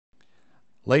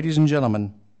Ladies and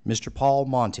gentlemen, Mr. Paul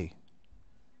Monti.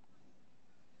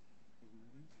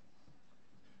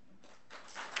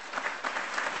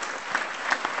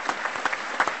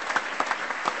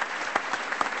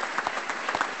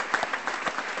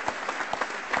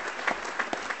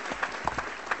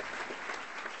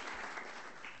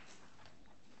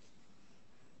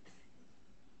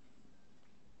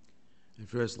 I'd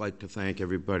first like to thank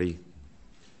everybody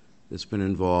that's been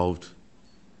involved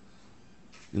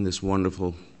in this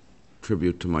wonderful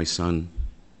tribute to my son,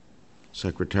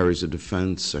 Secretaries of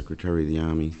Defense, Secretary of the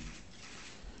Army,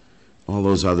 all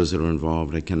those others that are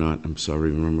involved. I cannot, I'm sorry,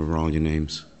 remember all your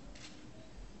names.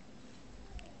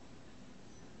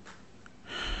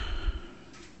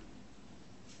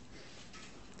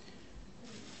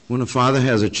 When a father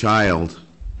has a child,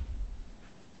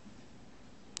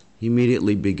 he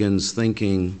immediately begins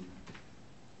thinking,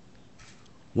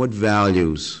 what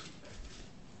values,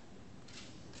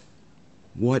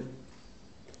 what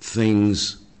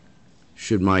things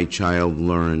should my child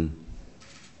learn?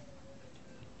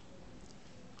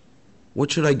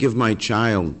 What should I give my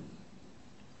child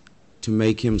to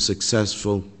make him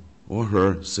successful or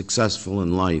her successful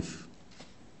in life?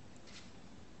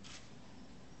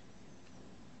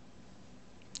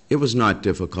 It was not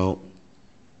difficult.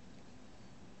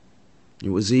 It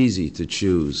was easy to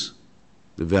choose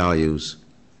the values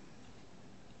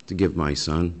to give my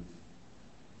son.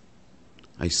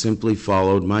 I simply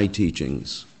followed my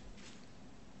teachings.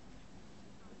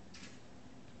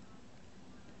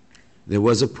 There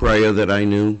was a prayer that I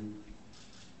knew.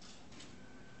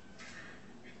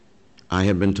 I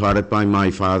had been taught it by my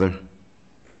father,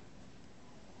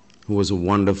 who was a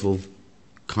wonderful,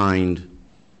 kind,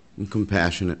 and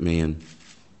compassionate man.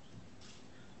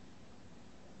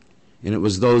 And it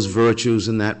was those virtues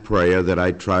in that prayer that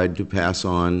I tried to pass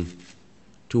on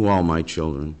to all my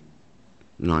children.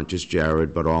 Not just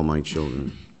Jared, but all my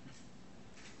children.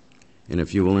 And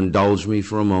if you will indulge me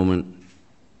for a moment,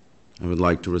 I would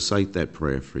like to recite that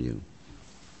prayer for you.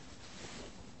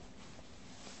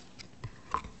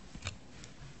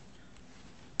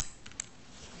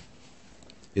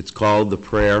 It's called the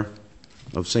Prayer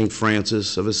of St.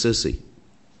 Francis of Assisi.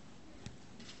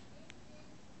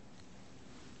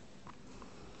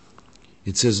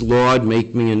 It says, Lord,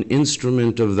 make me an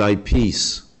instrument of thy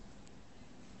peace.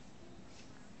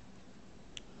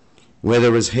 Where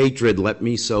there is hatred, let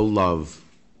me sow love.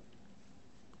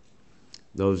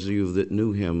 Those of you that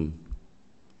knew him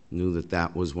knew that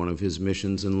that was one of his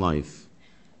missions in life.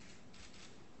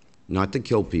 Not to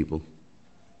kill people.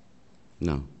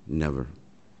 No, never.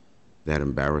 That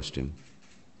embarrassed him.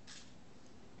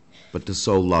 But to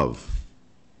sow love.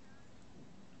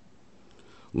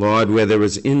 Lord, where there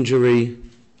is injury,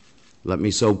 let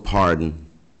me sow pardon.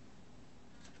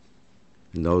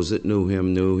 And those that knew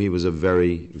him knew he was a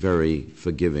very, very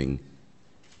forgiving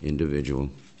individual.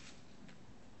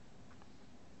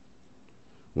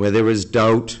 Where there is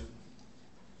doubt,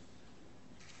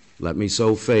 let me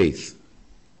sow faith.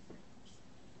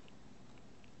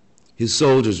 His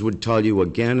soldiers would tell you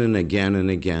again and again and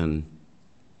again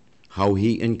how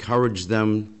he encouraged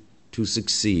them to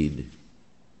succeed.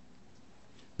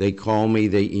 They call me,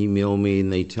 they email me,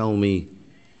 and they tell me,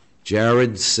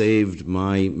 Jared saved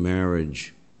my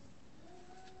marriage.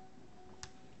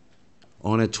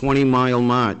 On a 20-mile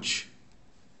march,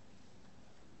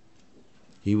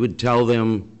 he would tell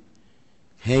them,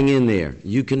 hang in there,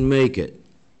 you can make it.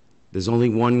 There's only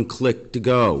one click to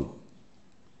go.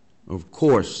 Of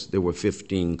course, there were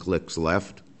 15 clicks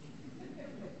left.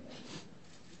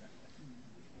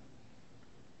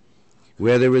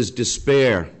 Where there is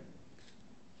despair,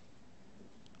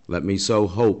 let me sow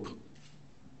hope.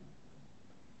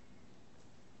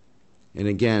 And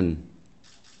again,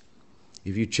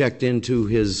 if you checked into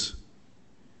his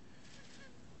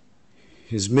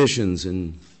missions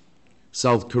in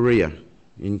South Korea,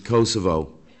 in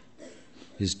Kosovo,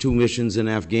 his 2 missions in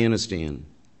Afghanistan,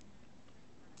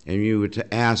 and you were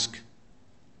to ask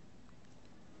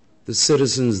the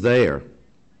citizens there,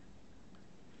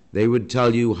 they would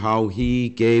tell you how he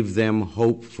gave them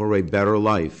hope for a better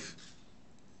life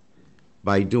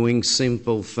by doing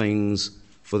simple things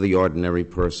for the ordinary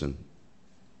person.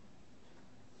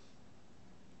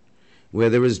 Where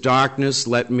there is darkness,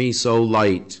 let me sow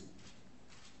light.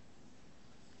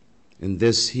 And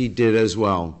this he did as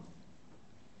well.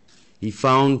 He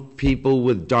found people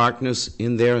with darkness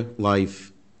in their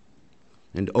life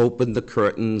and opened the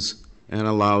curtains and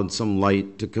allowed some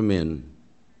light to come in,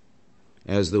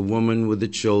 as the woman with the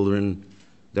children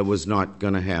that was not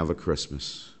going to have a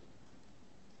Christmas.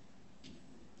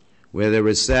 Where there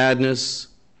is sadness,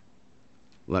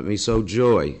 let me sow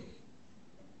joy.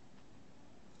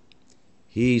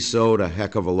 he sowed a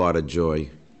heck of a lot of joy.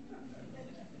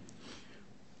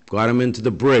 Got him into the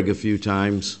brig a few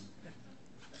times.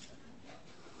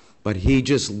 But he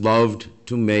just loved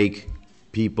to make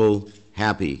people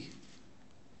happy.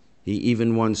 He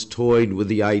even once toyed with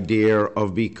the idea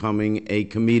of becoming a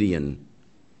comedian.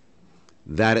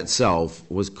 That itself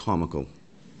was comical.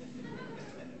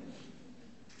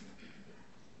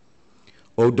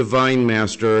 O divine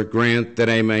Master, grant that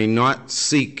I may not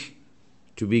seek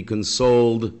to be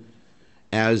consoled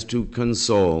as to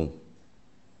console.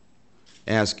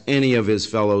 Ask any of his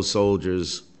fellow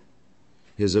soldiers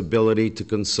his ability to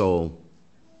console.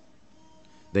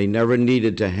 They never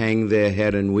needed to hang their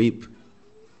head and weep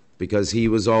because he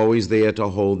was always there to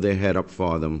hold their head up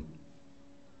for them.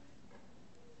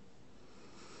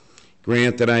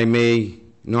 Grant that I may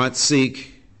not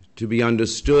seek to be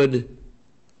understood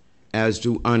as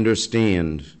to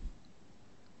understand.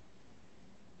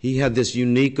 He had this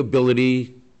unique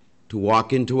ability to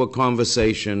walk into a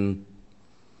conversation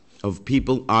of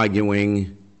people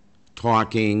arguing,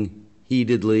 talking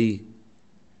heatedly,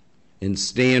 and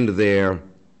stand there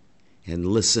and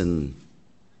listen,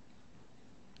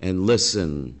 and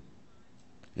listen,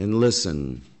 and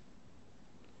listen,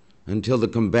 until the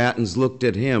combatants looked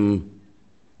at him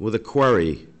with a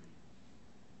query.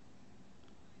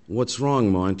 What's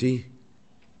wrong, Monty?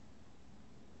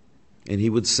 And he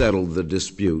would settle the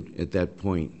dispute at that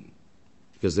point,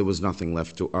 because there was nothing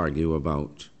left to argue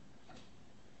about.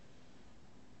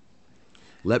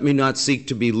 Let me not seek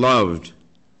to be loved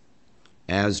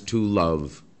as to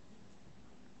love.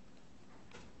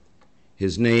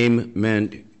 His name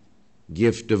meant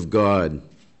gift of God,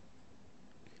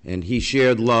 and he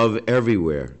shared love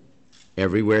everywhere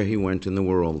he went in the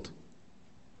world.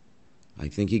 I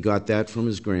think he got that from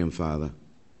his grandfather,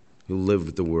 who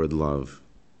lived the word love.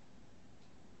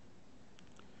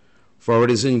 For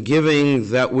it is in giving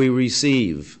that we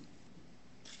receive.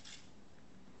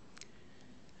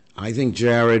 I think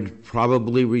Jared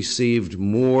probably received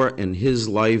more in his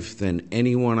life than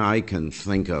anyone I can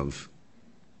think of.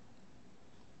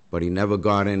 But he never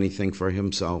got anything for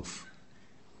himself,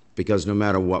 because no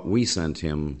matter what we sent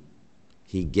him,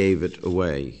 he gave it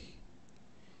away.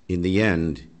 In the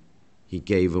end, he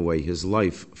gave away his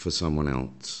life for someone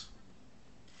else.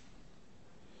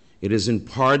 It is in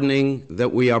pardoning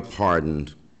that we are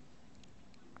pardoned.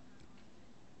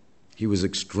 He was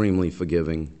extremely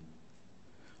forgiving.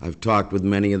 I've talked with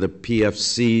many of the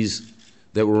PFCs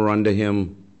that were under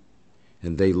him,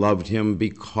 and they loved him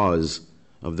because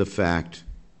of the fact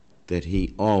that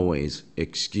he always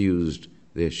excused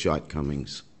their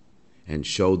shortcomings and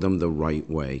showed them the right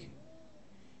way.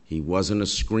 He wasn't a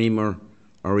screamer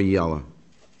or a yeller.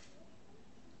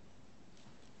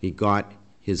 He got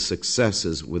his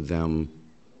successes with them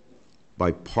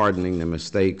by pardoning their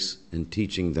mistakes and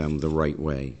teaching them the right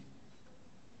way.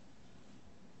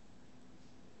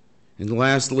 And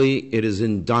lastly, it is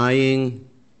in dying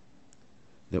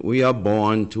that we are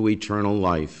born to eternal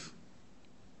life.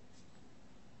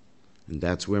 And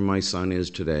that's where my son is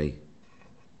today,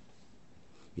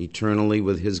 eternally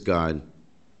with his God,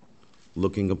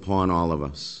 looking upon all of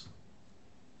us.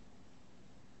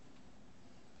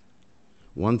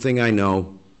 One thing I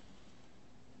know,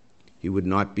 he would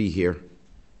not be here.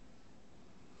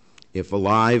 If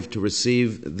alive to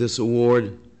receive this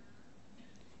award,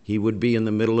 he would be in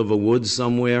the middle of a woods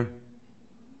somewhere,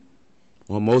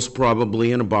 or most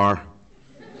probably in a bar,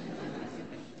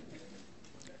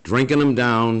 drinking them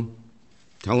down,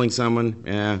 telling someone,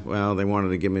 they wanted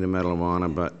to give me the Medal of Honor,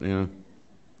 but,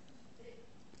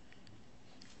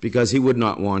 because he would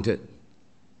not want it.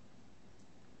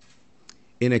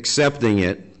 In accepting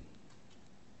it,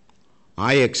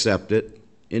 I accept it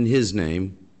in his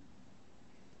name,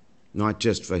 not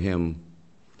just for him,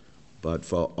 but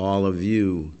for all of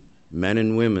you, men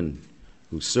and women,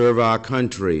 who serve our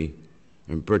country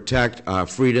and protect our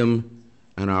freedom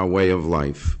and our way of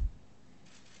life.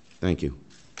 Thank you.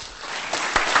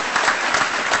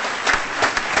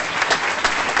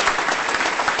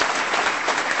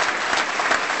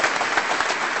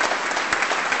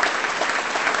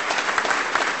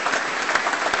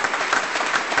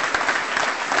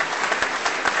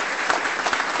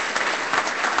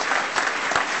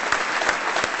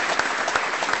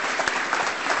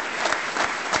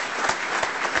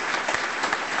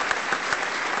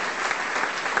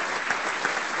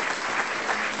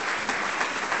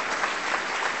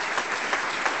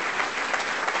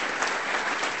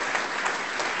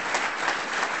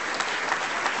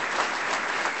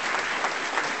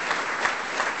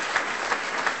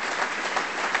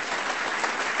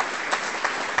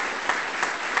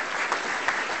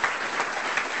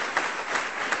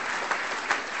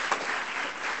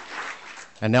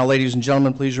 And now, ladies and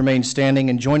gentlemen, please remain standing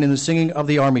and join in the singing of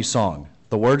the Army Song.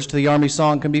 The words to the Army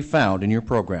Song can be found in your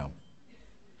program.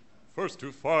 First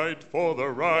to fight for the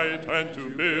right and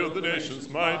to build the nation's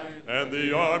might, and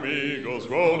the Army goes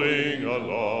rolling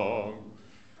along.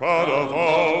 Proud of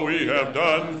all we have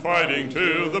done, fighting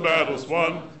till the battle's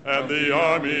won, and the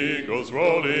Army goes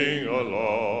rolling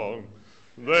along.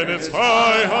 Then it's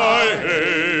hi, hi,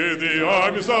 hey, the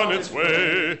Army's on its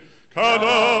way. Count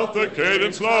out the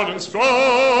cadence loud and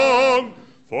strong,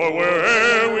 for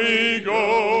where'er we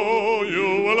go,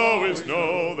 you will always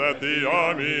know that the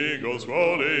Army goes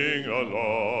rolling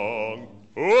along.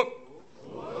 Whoop.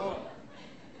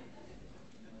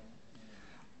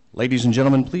 Ladies and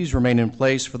gentlemen, please remain in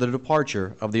place for the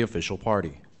departure of the official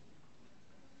party.